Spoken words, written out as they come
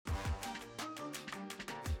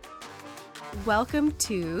Welcome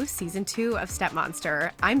to Season 2 of Step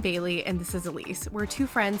Monster. I'm Bailey and this is Elise. We're two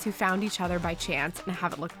friends who found each other by chance and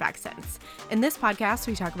haven't looked back since. In this podcast,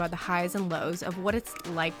 we talk about the highs and lows of what it's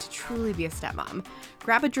like to truly be a stepmom.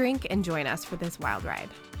 Grab a drink and join us for this wild ride.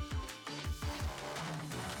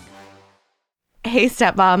 Hey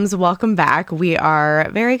stepmoms, welcome back. We are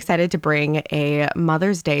very excited to bring a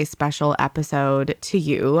Mother's Day special episode to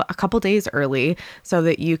you a couple days early so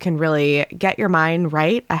that you can really get your mind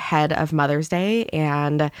right ahead of Mother's Day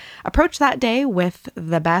and approach that day with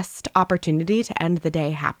the best opportunity to end the day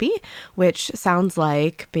happy, which sounds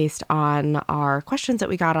like, based on our questions that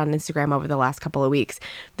we got on Instagram over the last couple of weeks,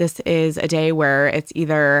 this is a day where it's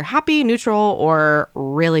either happy, neutral, or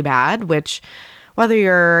really bad, which whether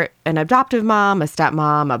you're an adoptive mom, a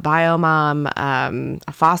stepmom, a bio mom,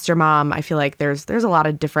 a foster mom, I feel like there's a lot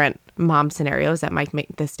of different mom scenarios that might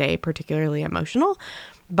make this day particularly emotional.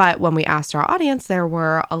 But when we asked our audience, there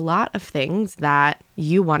were a lot of things that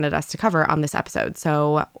you wanted us to cover on this episode.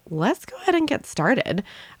 So let's go ahead and get started.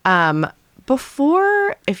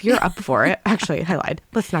 If you're up for it, actually, I lied.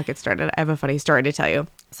 Let's not get started. I have a funny story to tell you.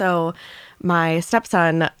 So my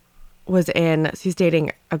stepson he's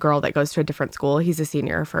dating a girl that goes to a different school. He's a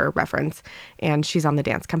senior for reference, and she's on the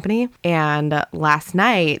dance company. And last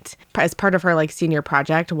night, as part of her senior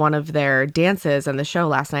project, one of their dances on the show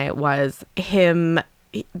last night was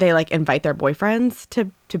they invite their boyfriends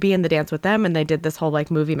to be in the dance with them. And they did this whole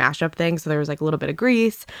movie mashup thing. So there was a little bit of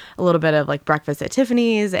Grease, a little bit of Breakfast at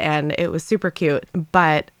Tiffany's, and it was super cute.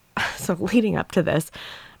 But so leading up to this,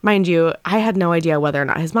 mind you, I had no idea whether or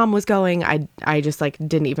not his mom was going. I just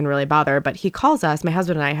didn't even really bother. But he calls us. My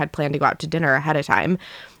husband and I had planned to go out to dinner ahead of time.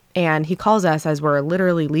 And he calls us as we're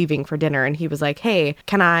literally leaving for dinner. And he was like, hey,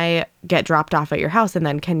 can I get dropped off at your house? And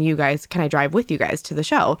then can I drive with you guys to the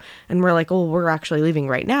show? And we're like, oh, we're actually leaving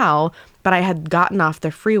right now. But I had gotten off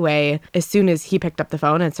the freeway as soon as he picked up the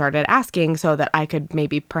phone and started asking so that I could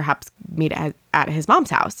perhaps meet at his mom's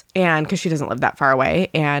house. And because she doesn't live that far away.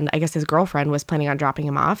 And I guess his girlfriend was planning on dropping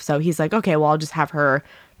him off. So he's like, okay, well, I'll just have her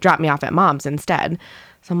drop me off at mom's instead.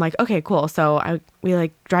 So I'm like, okay, cool. So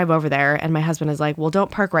we drive over there, and my husband is like, well,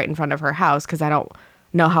 don't park right in front of her house because I don't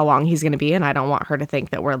know how long he's going to be, and I don't want her to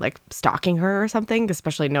think that we're stalking her or something,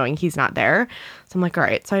 especially knowing he's not there. So I'm like, all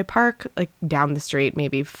right. So I park down the street,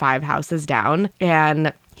 maybe 5 houses down,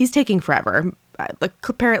 and he's taking forever.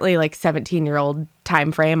 Apparently 17-year-old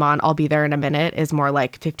time frame on I'll be there in a minute is more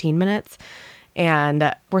like 15 minutes.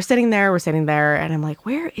 And we're sitting there, and I'm like,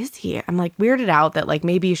 where is he? I'm weirded out that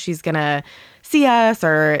maybe she's going to see us,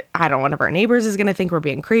 or I don't know, one of our neighbors is going to think we're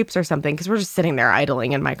being creeps or something, because we're just sitting there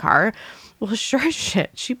idling in my car. Well, sure as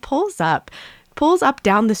shit, she pulls up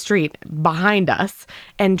down the street behind us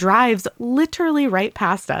and drives literally right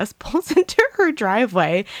past us, pulls into her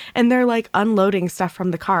driveway, and they're unloading stuff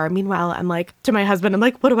from the car. Meanwhile, I'm to my husband, I'm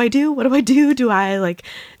what do I do? What do I do? Do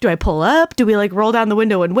I pull up? Do we roll down the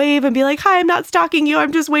window and wave and be like, hi, I'm not stalking you.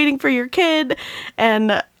 I'm just waiting for your kid.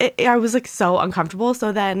 And I was so uncomfortable.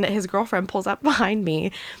 So then his girlfriend pulls up behind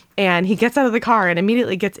me, and he gets out of the car and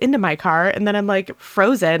immediately gets into my car. And then I'm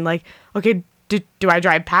frozen, okay, do I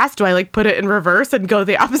drive past? Do I put it in reverse and go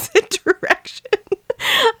the opposite direction?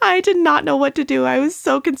 I did not know what to do. I was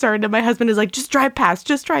so concerned. And my husband is just drive past.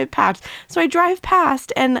 So I drive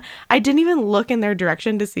past, and I didn't even look in their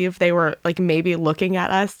direction to see if they were maybe looking at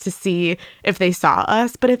us to see if they saw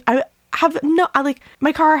us. But if I have no,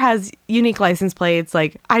 my car has unique license plates.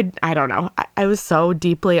 I don't know. I was so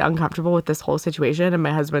deeply uncomfortable with this whole situation. And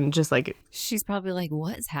my husband just she's probably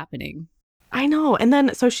what is happening? I know. And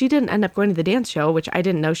then, so she didn't end up going to the dance show, which I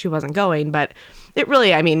didn't know she wasn't going, but it really,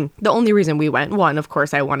 the only reason we went, one, of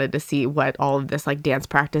course, I wanted to see what all of this dance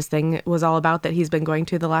practice thing was all about that he's been going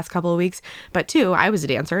to the last couple of weeks. But two, I was a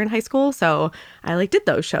dancer in high school, so I did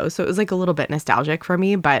those shows. So it was a little bit nostalgic for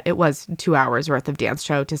me, but it was 2 hours worth of dance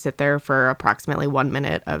show to sit there for approximately 1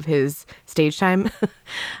 minute of his stage time.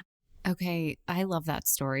 Okay, I love that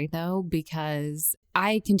story though, because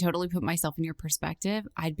I can totally put myself in your perspective.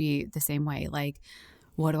 I'd be the same way.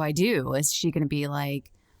 What do I do? Is she going to be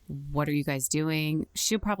what are you guys doing?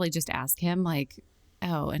 She'll probably just ask him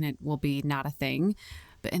oh, and it will be not a thing.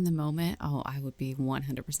 But in the moment, I would be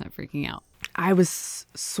 100% freaking out. I was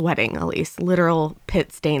sweating, Elise, literal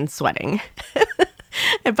pit stain sweating.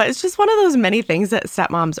 But it's just one of those many things that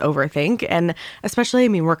stepmoms overthink. And especially,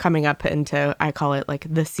 we're coming up into, I call it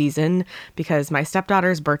the season, because my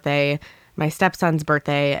stepdaughter's birthday, my stepson's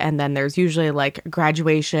birthday, and then there's usually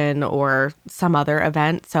graduation or some other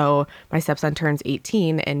event. So my stepson turns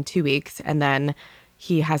 18 in 2 weeks, and then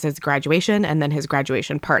he has his graduation and then his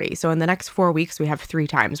graduation party. So in the next 4 weeks, we have 3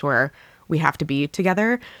 times where we have to be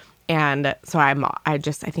together. And so I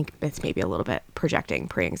think it's maybe a little bit projecting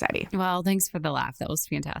pre-anxiety. Well, thanks for the laugh. That was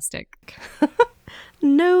fantastic.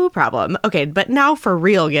 No problem. Okay, but now for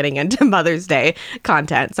real, getting into Mother's Day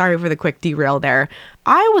content. Sorry for the quick derail there.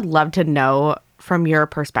 I would love to know from your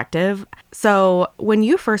perspective. So when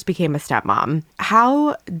you first became a stepmom,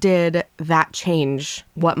 how did that change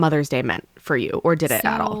what Mother's Day meant for you, or did it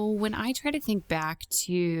at all? So when I try to think back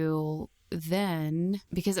to then,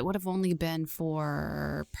 because it would have only been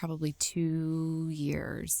for probably 2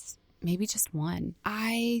 years, maybe just one.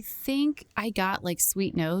 I think I got like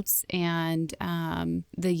sweet notes, and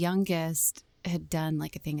the youngest had done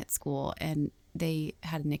like a thing at school, and they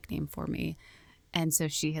had a nickname for me. And so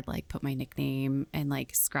she had like put my nickname and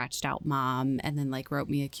like scratched out mom and then like wrote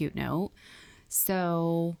me a cute note.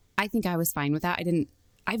 So I think I was fine with that.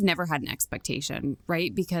 I've never had an expectation,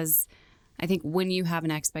 right? Because I think when you have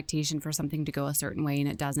an expectation for something to go a certain way and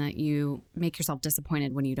it doesn't, you make yourself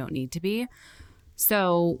disappointed when you don't need to be.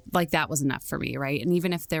 So like that was enough for me, right? And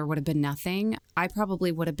even if there would have been nothing, I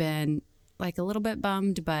probably would have been like a little bit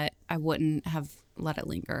bummed, but I wouldn't have let it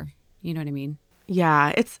linger. You know what I mean?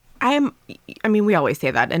 Yeah, we always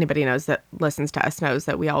say that. Anybody knows that listens to us knows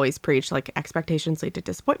that we always preach like expectations lead to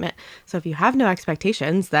disappointment. So if you have no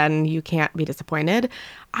expectations, then you can't be disappointed.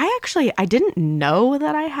 I didn't know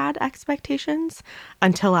that I had expectations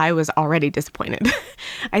until I was already disappointed.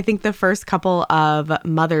 I think the first couple of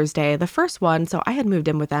Mother's Day, the first one, so I had moved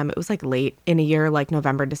in with them. It was like late in a year, like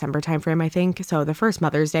November, December timeframe, I think. So the first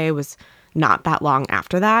Mother's Day was not that long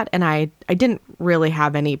after that. And I didn't really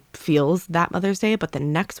have any feels that Mother's Day, but the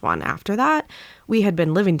next one after that, we had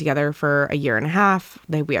been living together for a year and a half.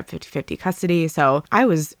 We have 50-50 custody. So I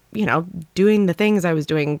was, doing the things I was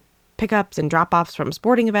doing, pickups and drop-offs from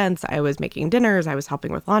sporting events. I was making dinners. I was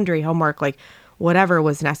helping with laundry, homework, like whatever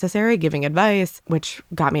was necessary, giving advice, which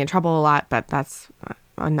got me in trouble a lot, but that's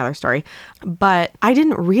another story. But I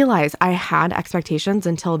didn't realize I had expectations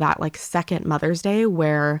until that like second Mother's Day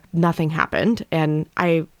where nothing happened. And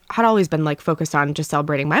I had always been like focused on just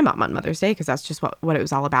celebrating my mom on Mother's Day because that's just what it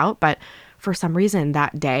was all about. But for some reason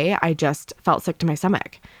that day, I just felt sick to my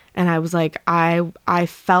stomach. And I was like, I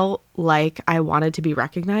felt like I wanted to be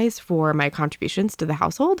recognized for my contributions to the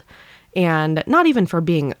household. And not even for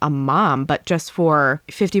being a mom, but just for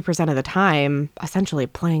 50% of the time, essentially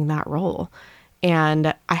playing that role.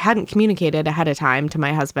 And I hadn't communicated ahead of time to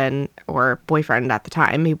my husband or boyfriend at the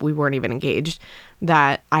time, we weren't even engaged,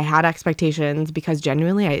 that I had expectations because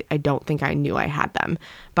genuinely I don't think I knew I had them.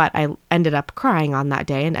 But I ended up crying on that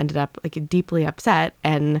day and ended up like deeply upset.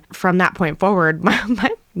 And from that point forward, my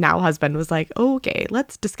now husband was like, okay,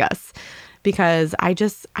 let's discuss. Because I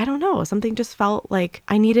don't know, something just felt like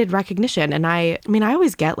I needed recognition. And I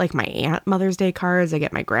always get like my aunt Mother's Day cards, I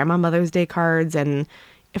get my grandma Mother's Day cards, and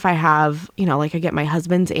if I have, like I get my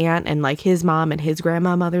husband's aunt and like his mom and his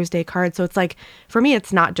grandma Mother's Day cards. So it's like, for me,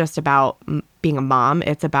 it's not just about being a mom.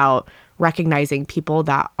 It's about recognizing people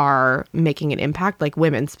that are making an impact, like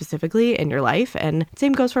women specifically in your life. And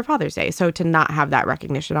same goes for Father's Day. So to not have that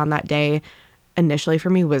recognition on that day initially for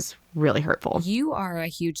me was really hurtful. You are a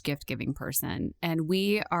huge gift giving person, and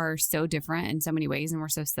we are so different in so many ways, and we're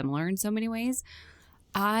so similar in so many ways.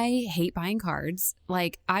 I hate buying cards.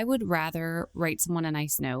 Like, I would rather write someone a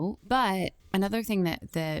nice note. But another thing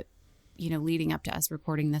that leading up to us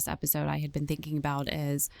recording this episode, I had been thinking about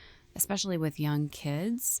is, especially with young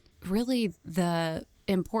kids, really the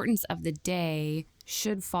importance of the day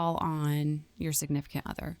should fall on your significant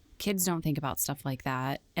other. Kids don't think about stuff like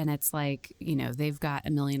that. And it's like, they've got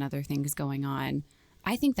a million other things going on.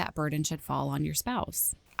 I think that burden should fall on your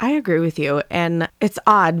spouse. I agree with you. And it's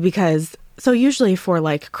odd because so usually for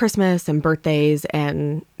like Christmas and birthdays,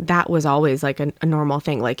 and that was always like a normal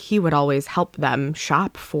thing. Like he would always help them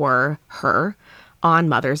shop for her on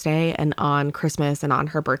Mother's Day and on Christmas and on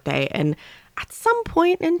her birthday. And at some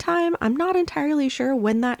point in time, I'm not entirely sure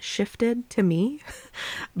when that shifted to me,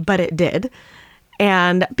 but it did.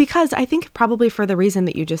 And because I think probably for the reason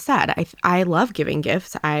that you just said, I love giving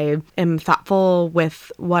gifts. I am thoughtful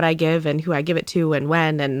with what I give and who I give it to and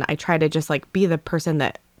when. And I try to just like be the person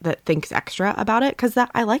that thinks extra about it because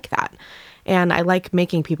I like that. And I like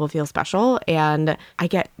making people feel special. And I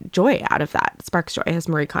get joy out of that. Sparks joy, as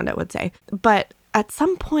Marie Kondo would say. But at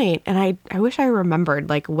some point, and I wish I remembered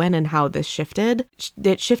like when and how this shifted,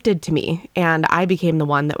 it shifted to me. And I became the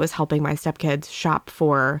one that was helping my stepkids shop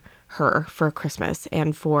for her for Christmas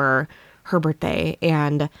and for her birthday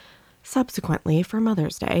and subsequently for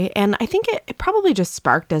Mother's Day. And I think it probably just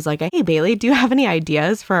sparked as like, hey, Bailey, do you have any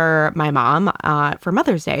ideas for my mom for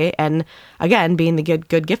Mother's Day? And again, being the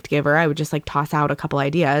good gift giver, I would just like toss out a couple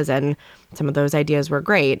ideas, and some of those ideas were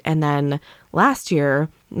great. And then last year,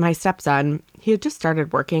 my stepson, he had just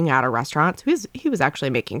started working at a restaurant. So he was actually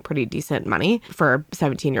making pretty decent money for a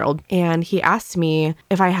 17-year-old. And he asked me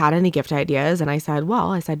if I had any gift ideas. And I said,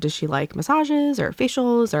 does she like massages or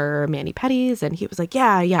facials or mani-pedis? And he was like,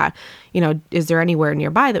 yeah. Is there anywhere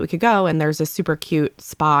nearby that we could go? And there's a super cute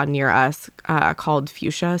spa near us called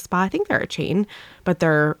Fuchsia Spa. I think they're a chain, but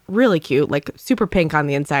they're really cute, like super pink on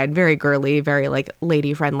the inside, very girly, very like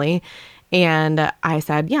lady friendly. And I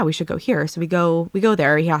said, yeah, we should go here. So we go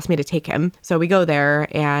there. He asked me to take him. So we go there,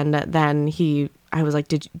 and then I was like,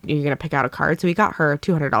 you're going to pick out a card? So he got her a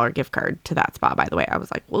 $200 gift card to that spa, by the way. I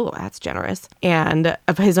was like, whoa, that's generous. And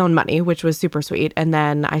of his own money, which was super sweet. And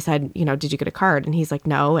then I said, did you get a card? And he's like,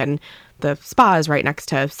 no. And the spa is right next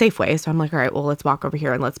to Safeway. So I'm like, all right, well, let's walk over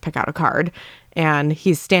here and let's pick out a card. And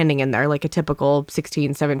he's standing in there like a typical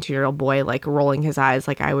 16, 17-year-old boy, like rolling his eyes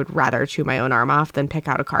like I would rather chew my own arm off than pick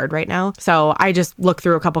out a card right now. So I just look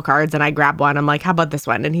through a couple cards and I grab one. I'm like, how about this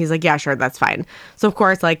one? And he's like, yeah, sure, that's fine. So of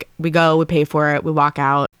course, like we go, we pay for it, we walk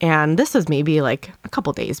out. And this was maybe like a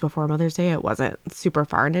couple days before Mother's Day. It wasn't super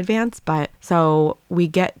far in advance. But so we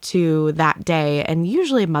get to that day, and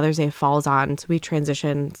usually Mother's Day falls on, so we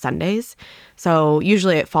transition Sundays. So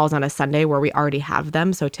usually it falls on a Sunday where we already have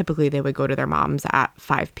them. So typically they would go to their mom's at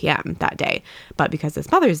 5 p.m. that day. But because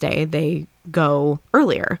it's Mother's Day, they go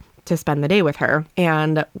earlier to spend the day with her.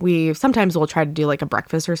 And we sometimes will try to do like a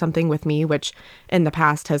breakfast or something with me, which in the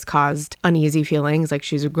past has caused uneasy feelings. Like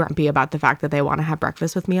she's grumpy about the fact that they want to have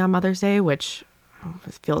breakfast with me on Mother's Day, which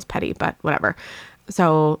feels petty, but whatever.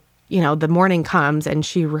 So the morning comes and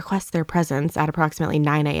she requests their presents at approximately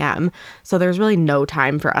 9 a.m. So there's really no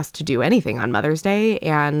time for us to do anything on Mother's Day.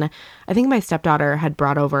 And I think my stepdaughter had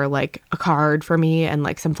brought over like a card for me and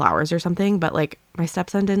like some flowers or something, but like my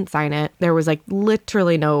stepson didn't sign it. There was like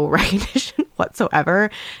literally no recognition whatsoever.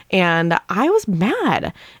 And I was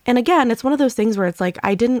mad. And again, it's one of those things where it's like,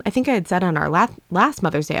 I think I had said on our last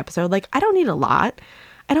Mother's Day episode, like, I don't need a lot.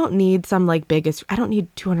 I don't need some like I don't need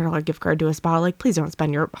 $200 gift card to a spa. Like, please don't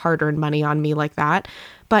spend your hard-earned money on me like that.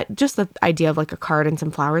 But just the idea of like a card and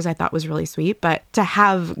some flowers I thought was really sweet. But to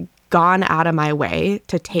have gone out of my way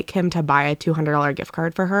to take him to buy a $200 gift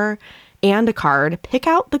card for her and a card, pick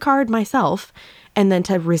out the card myself, and then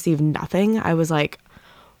to receive nothing, I was like,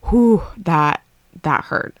 whew, that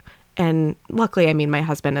hurt. And luckily, I mean, my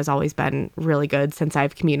husband has always been really good since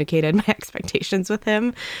I've communicated my expectations with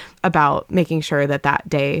him about making sure that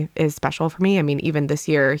day is special for me. I mean, even this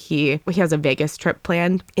year, he has a Vegas trip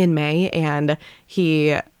planned in May, and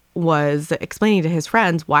he was explaining to his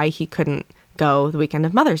friends why he couldn't go the weekend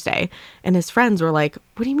of Mother's Day. And his friends were like,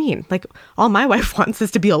 what do you mean? Like, all my wife wants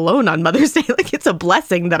is to be alone on Mother's Day. Like, it's a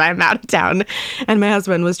blessing that I'm out of town. And my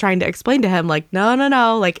husband was trying to explain to him, like,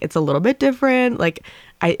 no, like, it's a little bit different. Like,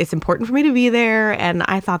 it's important for me to be there. And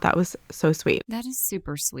I thought that was so sweet. That is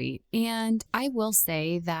super sweet. And I will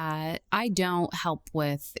say that I don't help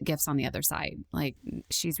with gifts on the other side. Like,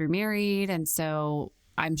 she's remarried, and so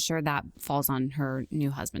I'm sure that falls on her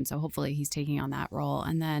new husband. So hopefully he's taking on that role.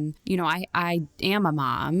 And then, I am a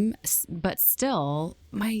mom, but still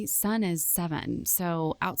my son is 7.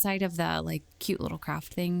 So outside of the like cute little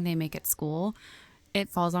craft thing they make at school, it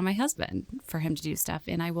falls on my husband for him to do stuff.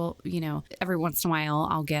 And I will, every once in a while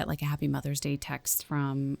I'll get like a Happy Mother's Day text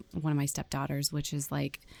from one of my stepdaughters, which is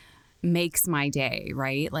like, makes my day,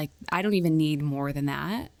 right? Like, I don't even need more than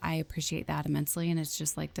that. I appreciate that immensely. And it's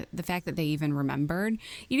just like the fact that they even remembered,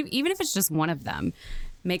 even if it's just one of them,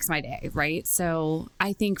 makes my day, right? So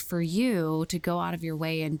I think for you to go out of your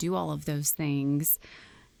way and do all of those things,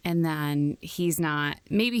 and then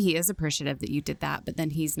maybe he is appreciative that you did that, but then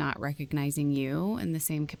he's not recognizing you in the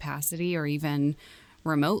same capacity or even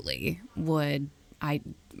remotely,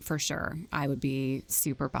 for sure, I would be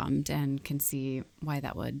super bummed and can see why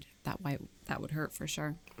that would hurt for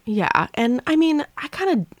sure. Yeah. And I mean, I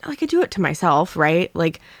kind of like, I do it to myself, right?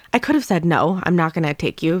 Like, I could have said, no, I'm not going to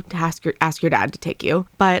take you, to ask your dad to take you.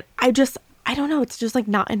 But I don't know. It's just like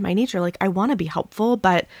not in my nature. Like, I want to be helpful,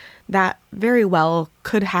 but that very well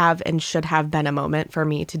could have and should have been a moment for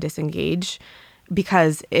me to disengage,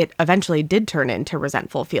 because it eventually did turn into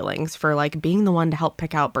resentful feelings for like being the one to help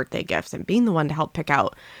pick out birthday gifts and being the one to help pick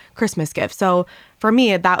out Christmas gifts. So for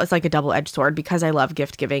me, that was like a double-edged sword, because I love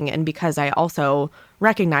gift giving and because I also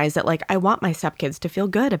recognize that like I want my stepkids to feel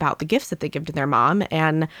good about the gifts that they give to their mom,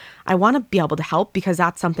 and I want to be able to help because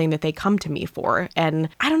that's something that they come to me for. And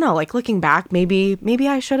I don't know, like looking back, maybe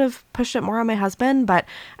I should have pushed it more on my husband, but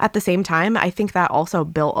at the same time, I think that also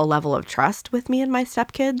built a level of trust with me and my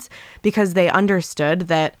stepkids, because they understood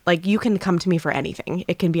that like you can come to me for anything.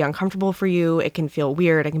 It can be uncomfortable for you, it can feel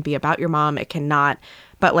weird, it can be about your mom, it cannot.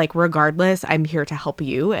 But like, regardless, I'm here to help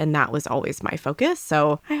you. And that was always my focus.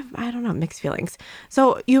 So I don't know, mixed feelings.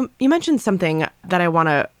 So you mentioned something that I want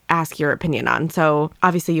to ask your opinion on. So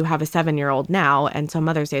obviously you have a 7-year-old now, and so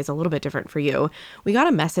Mother's Day is a little bit different for you. We got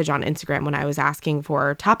a message on Instagram when I was asking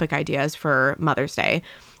for topic ideas for Mother's Day.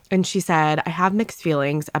 And she said, I have mixed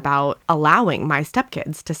feelings about allowing my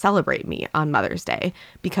stepkids to celebrate me on Mother's Day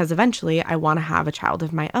because eventually I want to have a child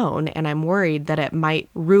of my own. And I'm worried that it might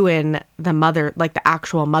ruin the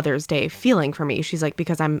actual Mother's Day feeling for me. She's like,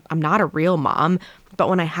 because I'm not a real mom, but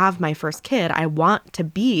when I have my first kid, I want to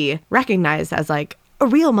be recognized as like a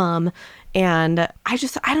real mom. And I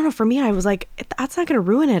don't know, for me, I was like, that's not going to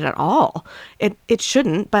ruin it at all. It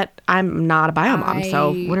shouldn't, but I'm not a bio mom.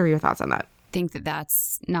 So what are your thoughts on that? Think that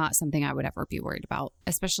that's not something I would ever be worried about,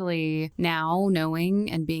 especially now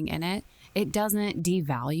knowing and being in it. It doesn't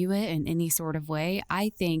devalue it in any sort of way. I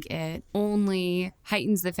think it only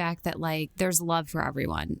heightens the fact that like there's love for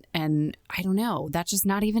everyone. And I don't know, that's just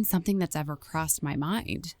not even something that's ever crossed my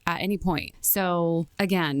mind at any point. So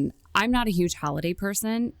again, I'm not a huge holiday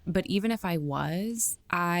person, but even if I was,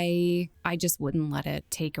 I just wouldn't let it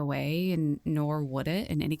take away, and nor would it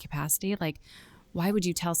in any capacity. Like, why would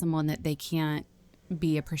you tell someone that they can't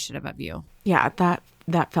be appreciative of you? Yeah,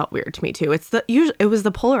 that felt weird to me too. It was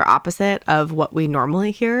the polar opposite of what we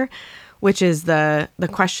normally hear, which is the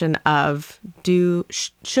question of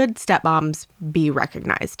should stepmoms be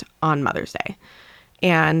recognized on Mother's Day?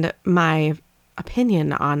 And my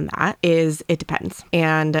opinion on that is it depends.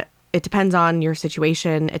 And it depends on your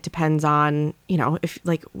situation. It depends on, if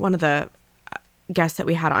like one of the guest that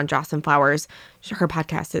we had on, Jocelyn Flowers, her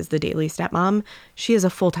podcast is The Daily Stepmom. She is a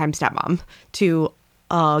full-time stepmom to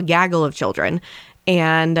a gaggle of children.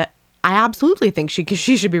 And I absolutely think she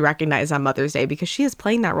should be recognized on Mother's Day because she is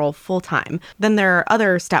playing that role full-time. Then there are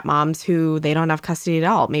other stepmoms who they don't have custody at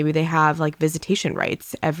all. Maybe they have like visitation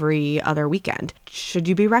rights every other weekend. Should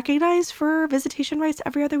you be recognized for visitation rights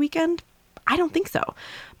every other weekend? I don't think so.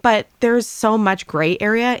 But there's so much gray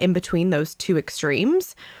area in between those two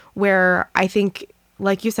extremes where I think,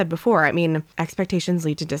 like you said before, I mean, expectations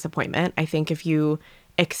lead to disappointment. I think if you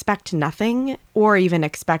expect nothing or even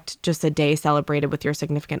expect just a day celebrated with your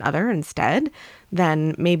significant other instead,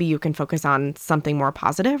 then maybe you can focus on something more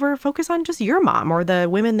positive or focus on just your mom or the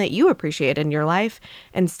women that you appreciate in your life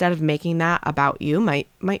instead of making that about you might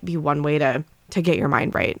be one way to get your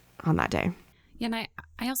mind right on that day. Yeah, and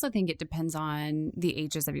I also think it depends on the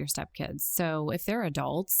ages of your stepkids. So if they're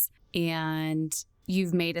adults and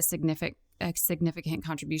you've made a significant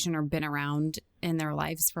contribution or been around in their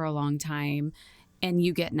lives for a long time and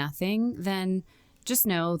you get nothing, then just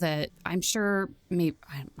know that I'm sure maybe,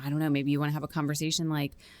 I don't know, maybe you want to have a conversation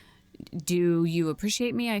like, do you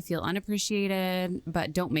appreciate me? I feel unappreciated,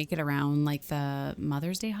 but don't make it around like the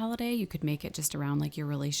Mother's Day holiday. You could make it just around like your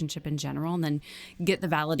relationship in general and then get the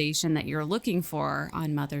validation that you're looking for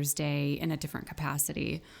on Mother's Day in a different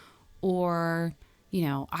capacity. Or,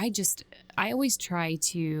 I always try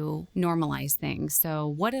to normalize things. So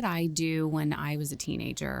what did I do when I was a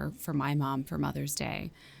teenager for my mom for Mother's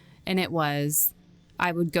Day? And it was,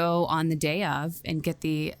 I would go on the day of and get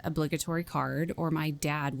the obligatory card, or my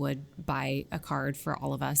dad would buy a card for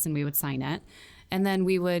all of us and we would sign it. And then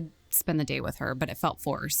we would spend the day with her, but it felt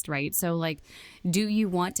forced, right? So like, do you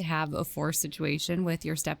want to have a forced situation with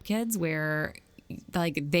your stepkids where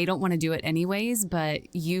like they don't want to do it anyways,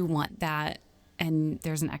 but you want that and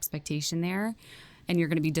there's an expectation there and you're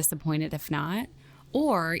going to be disappointed if not?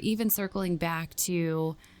 Or even circling back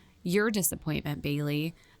to your disappointment,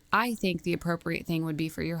 Bailey, I think the appropriate thing would be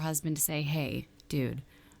for your husband to say, hey, dude,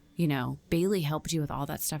 Bailey helped you with all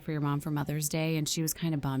that stuff for your mom for Mother's Day, and she was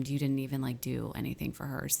kind of bummed you didn't even like do anything for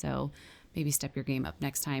her. So maybe step your game up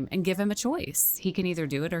next time and give him a choice. He can either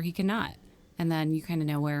do it or he cannot. And then you kind of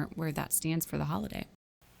know where that stands for the holiday.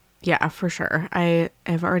 Yeah, for sure. I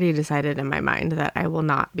have already decided in my mind that I will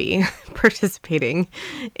not be participating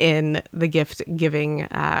in the gift giving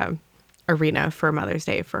arena for Mother's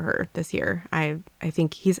Day for her this year. I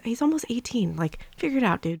think he's almost 18. Like, figure it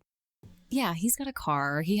out, dude. Yeah, he's got a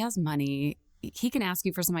car. He has money. He can ask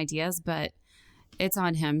you for some ideas, but it's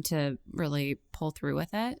on him to really pull through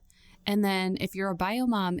with it. And then if you're a bio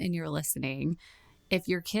mom and you're listening, if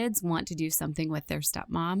your kids want to do something with their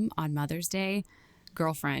stepmom on Mother's Day,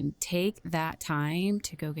 girlfriend, take that time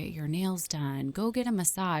to go get your nails done, go get a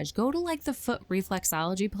massage, go to like the foot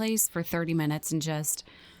reflexology place for 30 minutes and just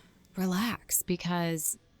relax,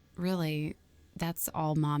 because really that's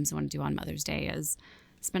all moms want to do on Mother's Day is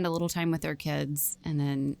spend a little time with their kids, and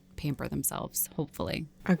then pamper themselves, hopefully.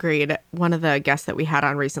 Agreed. One of the guests that we had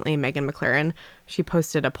on recently, Megan McLaren, she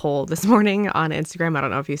posted a poll this morning on Instagram. I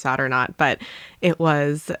don't know if you saw it or not, but it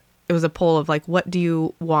was a poll of like, what do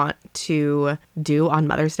you want to do on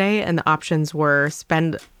Mother's Day? And the options were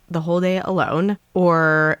spend the whole day alone,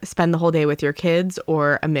 or spend the whole day with your kids,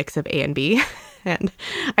 or a mix of A and B. And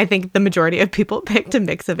I think the majority of people picked a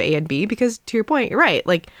mix of A and B because, to your point, you're right.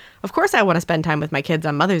 Like, of course I want to spend time with my kids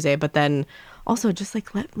on Mother's Day, but then also just like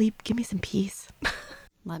give me some peace.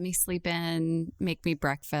 Let me sleep in, make me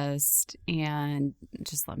breakfast, and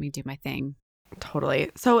just let me do my thing. Totally.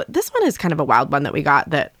 So this one is kind of a wild one that we got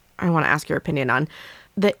that I want to ask your opinion on.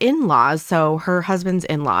 The in-laws, so her husband's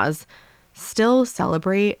in-laws, still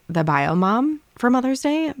celebrate the bio mom for Mother's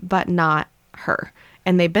Day, but not her.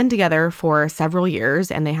 And they've been together for several years,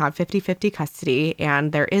 and they have 50-50 custody,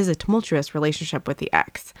 and there is a tumultuous relationship with the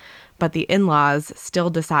ex. But the in-laws still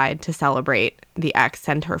decide to celebrate the ex,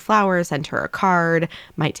 send her flowers, send her a card,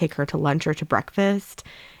 might take her to lunch or to breakfast,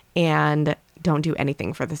 and don't do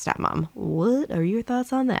anything for the stepmom. What are your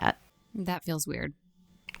thoughts on that? That feels weird.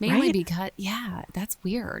 Mainly Right? because, yeah, that's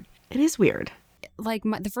weird. It is weird. Like,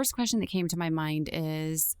 the first question that came to my mind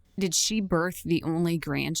is, did she birth the only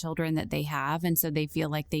grandchildren that they have? And so they feel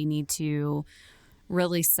like they need to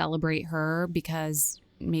really celebrate her because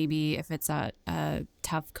maybe if it's a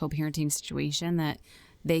tough co-parenting situation that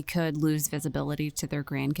they could lose visibility to their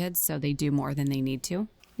grandkids. So they do more than they need to.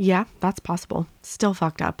 Yeah, that's possible. Still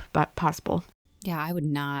fucked up, but possible. Yeah,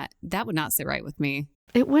 that would not sit right with me.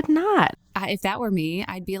 It would not. If that were me,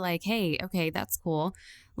 I'd be like, hey, okay, that's cool.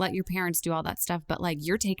 Let your parents do all that stuff. But like,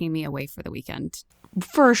 you're taking me away for the weekend.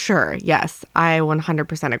 For sure. Yes, I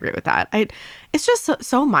 100% agree with that. It's just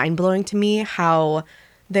so mind-blowing to me how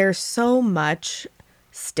there's so much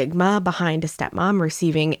stigma behind a stepmom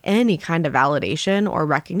receiving any kind of validation or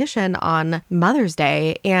recognition on Mother's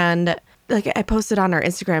Day. And like I posted on our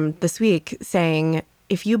Instagram this week saying,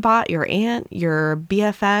 if you bought your aunt, your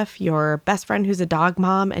BFF, your best friend who's a dog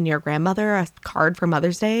mom, and your grandmother a card for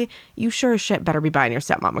Mother's Day, you sure as shit better be buying your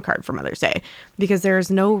stepmom a card for Mother's Day, because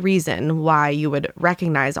there's no reason why you would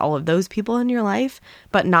recognize all of those people in your life,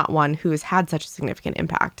 but not one who has had such a significant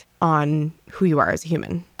impact on who you are as a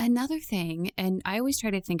human. Another thing, and I always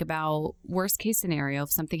try to think about worst case scenario,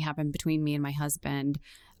 if something happened between me and my husband,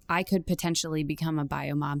 I could potentially become a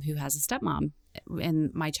bio mom who has a stepmom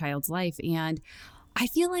in my child's life. And I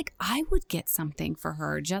feel like I would get something for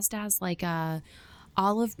her just as like a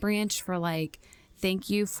olive branch for like, thank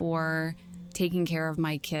you for taking care of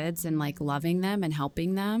my kids and like loving them and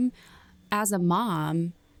helping them as a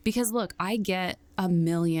mom. Because look, I get a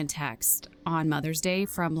million texts on Mother's Day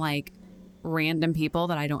from like random people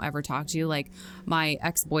that I don't ever talk to, like my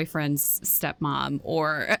ex-boyfriend's stepmom,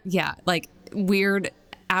 or like weird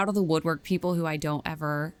out of the woodwork people who I don't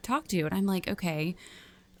ever talk to. And I'm like, okay,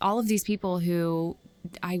 all of these people who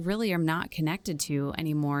I really am not connected to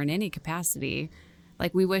anymore in any capacity,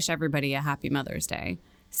 like we wish everybody a happy Mother's Day.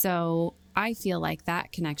 So I feel like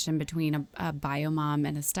that connection between a bio mom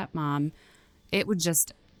and a stepmom,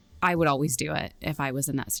 I would always do it if I was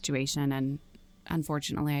in that situation. And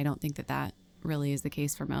unfortunately, I don't think that really is the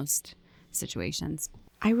case for most situations.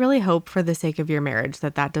 I really hope for the sake of your marriage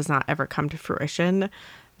that does not ever come to fruition.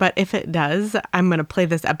 But if it does, I'm going to play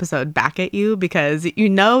this episode back at you because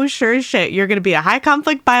sure as shit, you're going to be a high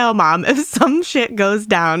conflict bio mom if some shit goes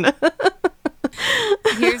down.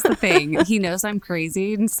 Here's the thing. He knows I'm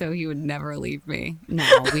crazy, and so he would never leave me. No,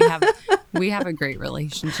 we have a great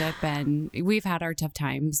relationship, and we've had our tough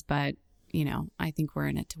times, but, I think we're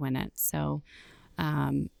in it to win it. So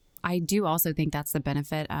I do also think that's the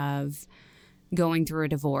benefit of going through a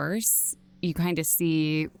divorce. You kind of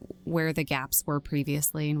see where the gaps were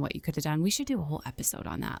previously and what you could have done. We should do a whole episode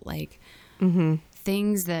on that. Like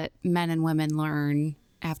things that men and women learn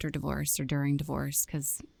after divorce or during divorce.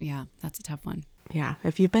 Because, that's a tough one. Yeah.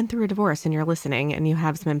 If you've been through a divorce and you're listening and you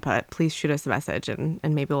have some input, please shoot us a message and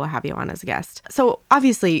maybe we'll have you on as a guest. So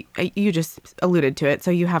obviously you just alluded to it.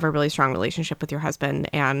 So you have a really strong relationship with your husband,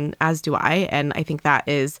 and as do I. And I think that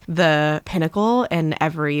is the pinnacle in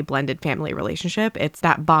every blended family relationship. It's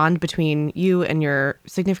that bond between you and your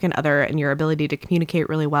significant other and your ability to communicate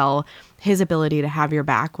really well, his ability to have your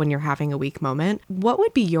back when you're having a weak moment. What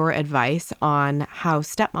would be your advice on how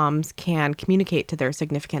stepmoms can communicate to their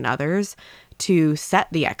significant others to set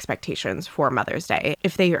the expectations for Mother's Day?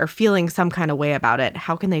 If they are feeling some kind of way about it,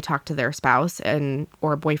 how can they talk to their spouse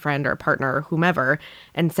or boyfriend or partner or whomever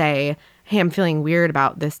and say, hey, I'm feeling weird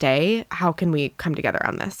about this day. How can we come together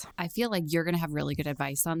on this? I feel like you're going to have really good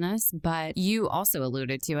advice on this, but you also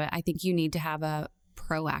alluded to it. I think you need to have a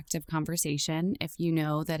proactive conversation. If you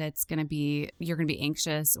know that you're going to be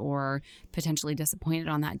anxious or potentially disappointed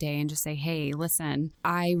on that day, and just say, hey, listen,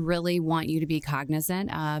 I really want you to be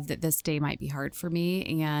cognizant of that this day might be hard for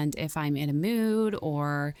me. And if I'm in a mood,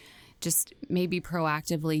 or just maybe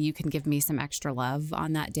proactively, you can give me some extra love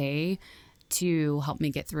on that day to help me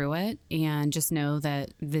get through it. And just know that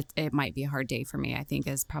it might be a hard day for me, I think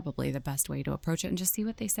is probably the best way to approach it, and just see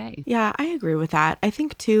what they say. Yeah, I agree with that. I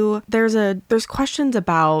think too, there's questions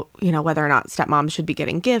about, whether or not stepmoms should be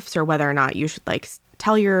getting gifts, or whether or not you should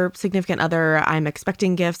tell your significant other, I'm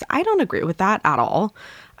expecting gifts. I don't agree with that at all.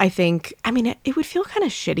 I think, it would feel kind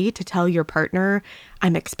of shitty to tell your partner,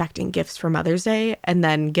 I'm expecting gifts for Mother's Day, and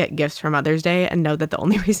then get gifts for Mother's Day and know that the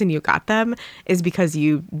only reason you got them is because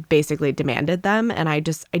you basically demanded them. And I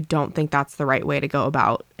don't think that's the right way to go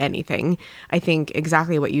about anything. I think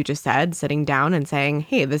exactly what you just said, sitting down and saying,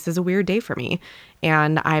 hey, this is a weird day for me,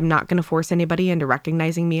 and I'm not going to force anybody into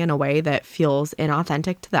recognizing me in a way that feels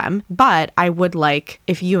inauthentic to them. But I would like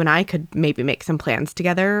if you and I could maybe make some plans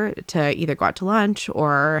together to either go out to lunch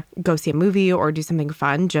or go see a movie or do something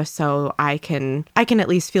fun, just so I can at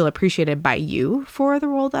least feel appreciated by you for the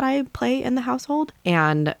role that I play in the household.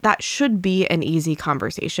 And that should be an easy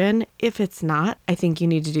conversation. If it's not, I think you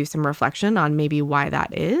need to do some reflection on maybe why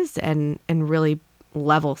that is, and really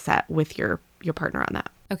level set with your partner on that.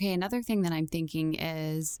 Okay, another thing that I'm thinking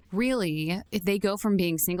is really if they go from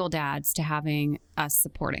being single dads to having us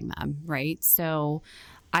supporting them, right? So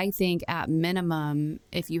I think at minimum,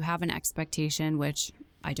 if you have an expectation, which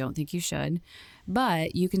I don't think you should,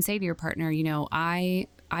 but you can say to your partner, I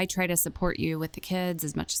try to support you with the kids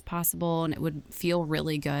as much as possible, and it would feel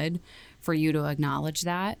really good for you to acknowledge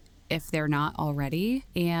that if they're not already,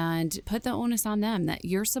 and put the onus on them that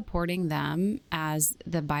you're supporting them as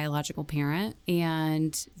the biological parent,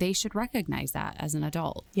 and they should recognize that as an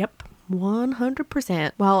adult. Yep.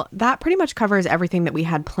 100%. Well, that pretty much covers everything that we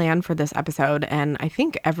had planned for this episode. And I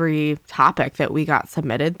think every topic that we got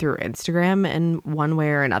submitted through Instagram in one way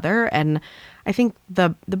or another. And I think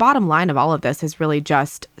the bottom line of all of this is really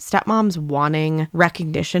just stepmoms wanting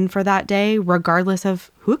recognition for that day, regardless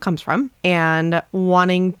of who it comes from, and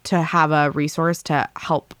wanting to have a resource to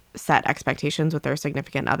help set expectations with their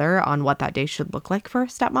significant other on what that day should look like for a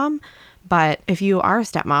stepmom. But if you are a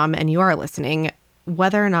stepmom and you are listening,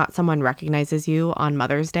 whether or not someone recognizes you on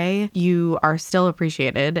Mother's Day, you are still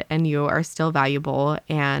appreciated and you are still valuable,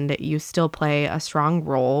 and you still play a strong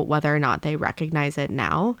role whether or not they recognize it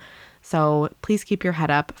now. So please keep your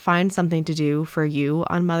head up. Find something to do for you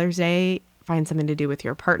on Mother's Day. Find something to do with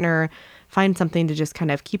your partner. Find something to just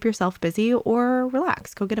kind of keep yourself busy or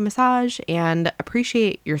relax. Go get a massage and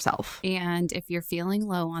appreciate yourself. And if you're feeling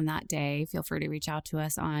low on that day, feel free to reach out to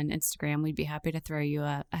us on Instagram. We'd be happy to throw you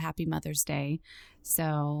a happy Mother's Day.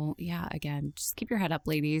 So yeah, again, just keep your head up,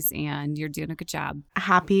 ladies, and you're doing a good job.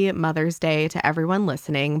 Happy Mother's Day to everyone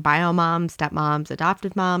listening. Bio moms, stepmoms,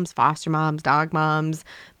 adoptive moms, foster moms, dog moms,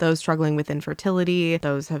 those struggling with infertility,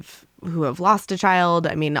 those who have lost a child.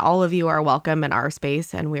 All of you are welcome in our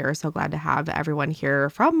space, and we are so glad to have everyone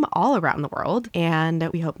here from all around the world. And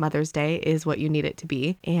we hope Mother's Day is what you need it to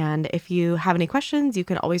be. And if you have any questions, you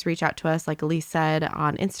can always reach out to us, like Elise said,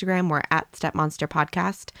 on Instagram. We're at Stepmonster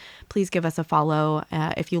Podcast. Please give us a follow.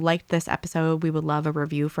 If you liked this episode, we would love a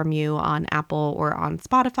review from you on Apple or on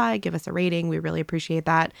Spotify. Give us a rating. We really appreciate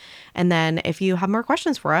that. And then if you have more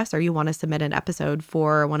questions for us, or you want to submit an episode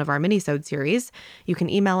for one of our mini-sode series, you can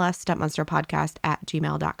email us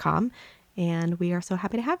stepmonsterpodcast@gmail.com. And we are so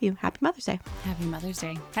happy to have you. Happy Mother's Day. Happy Mother's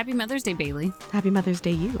Day. Happy Mother's Day, Bailey. Happy Mother's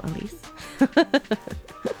Day, you, Elise.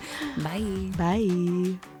 Bye.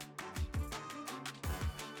 Bye.